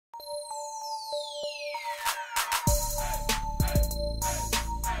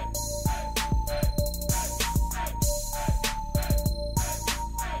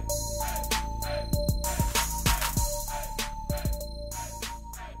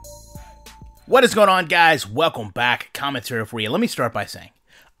What is going on, guys? Welcome back. Commentary for you. Let me start by saying,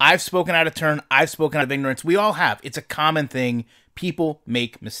 I've spoken out of turn. I've spoken out of ignorance. We all have. It's a common thing. People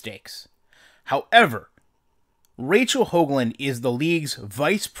make mistakes. However, Rachel Hoagland is the league's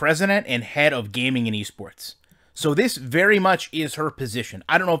vice president and head of gaming and esports. So this very much is her position.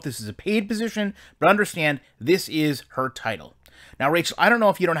 I don't know if this is a paid position, but understand this is her title. Now, Rachel, I don't know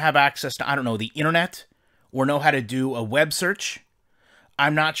if you don't have access to, the internet or know how to do a web search.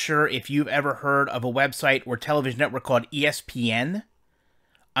 I'm not sure if you've ever heard of a website or television network called ESPN.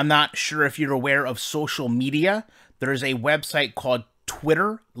 I'm not sure if you're aware of social media. There's a website called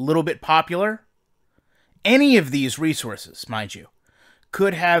Twitter, a little bit popular. Any of these resources, mind you,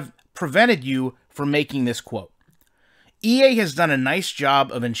 could have prevented you from making this quote. EA has done a nice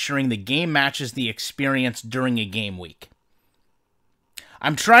job of ensuring the game matches the experience during a game week.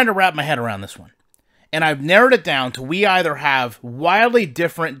 I'm trying to wrap my head around this one. And I've narrowed it down to we either have wildly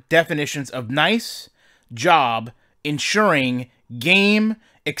different definitions of nice, job, ensuring, game,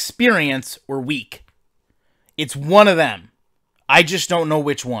 experience, or week. It's one of them. I just don't know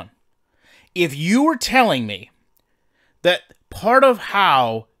which one. If you were telling me that part of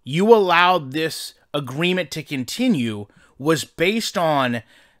how you allowed this agreement to continue was based on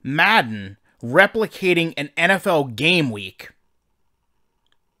Madden replicating an NFL game week,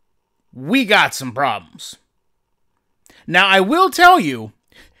 we got some problems. Now, I will tell you,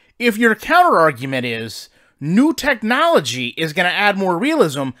 if your counter-argument is new technology is going to add more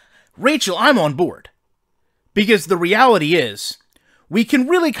realism, Rachel, I'm on board. Because the reality is, we can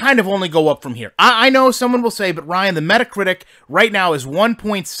really kind of only go up from here. I know someone will say, but Ryan, the Metacritic right now is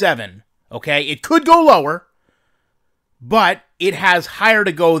 1.7, okay? It could go lower, but it has higher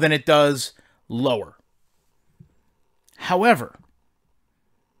to go than it does lower. However,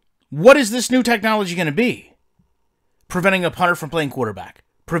 what is this new technology going to be? Preventing a punter from playing quarterback.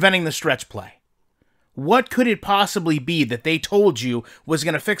 Preventing the stretch play. What could it possibly be that they told you was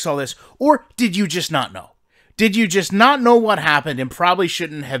going to fix all this? Or did you just not know? Did you just not know what happened and probably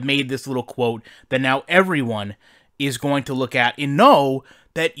shouldn't have made this little quote that now everyone is going to look at and know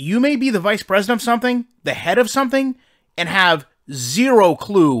that you may be the vice president of something, the head of something, and have zero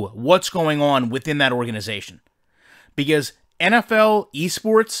clue what's going on within that organization? Because NFL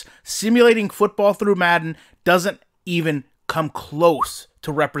esports, simulating football through Madden, doesn't even come close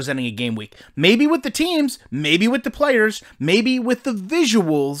to representing a game week. Maybe with the teams, maybe with the players, maybe with the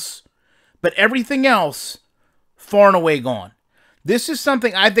visuals, but everything else, far and away gone. This is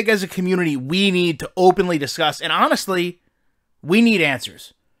something I think as a community we need to openly discuss, and honestly, we need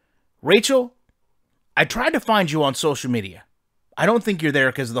answers. Rachel, I tried to find you on social media. I don't think you're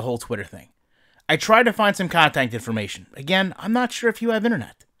there because of the whole Twitter thing. I tried to find some contact information. Again, I'm not sure if you have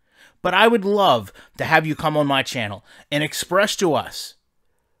internet, but I would love to have you come on my channel and express to us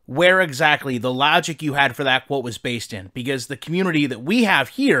where exactly the logic you had for that quote was based in, because the community that we have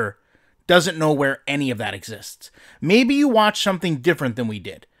here doesn't know where any of that exists. Maybe you watched something different than we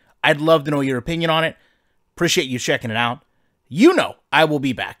did. I'd love to know your opinion on it. Appreciate you checking it out. You know I will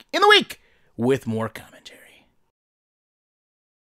be back in the week with more content.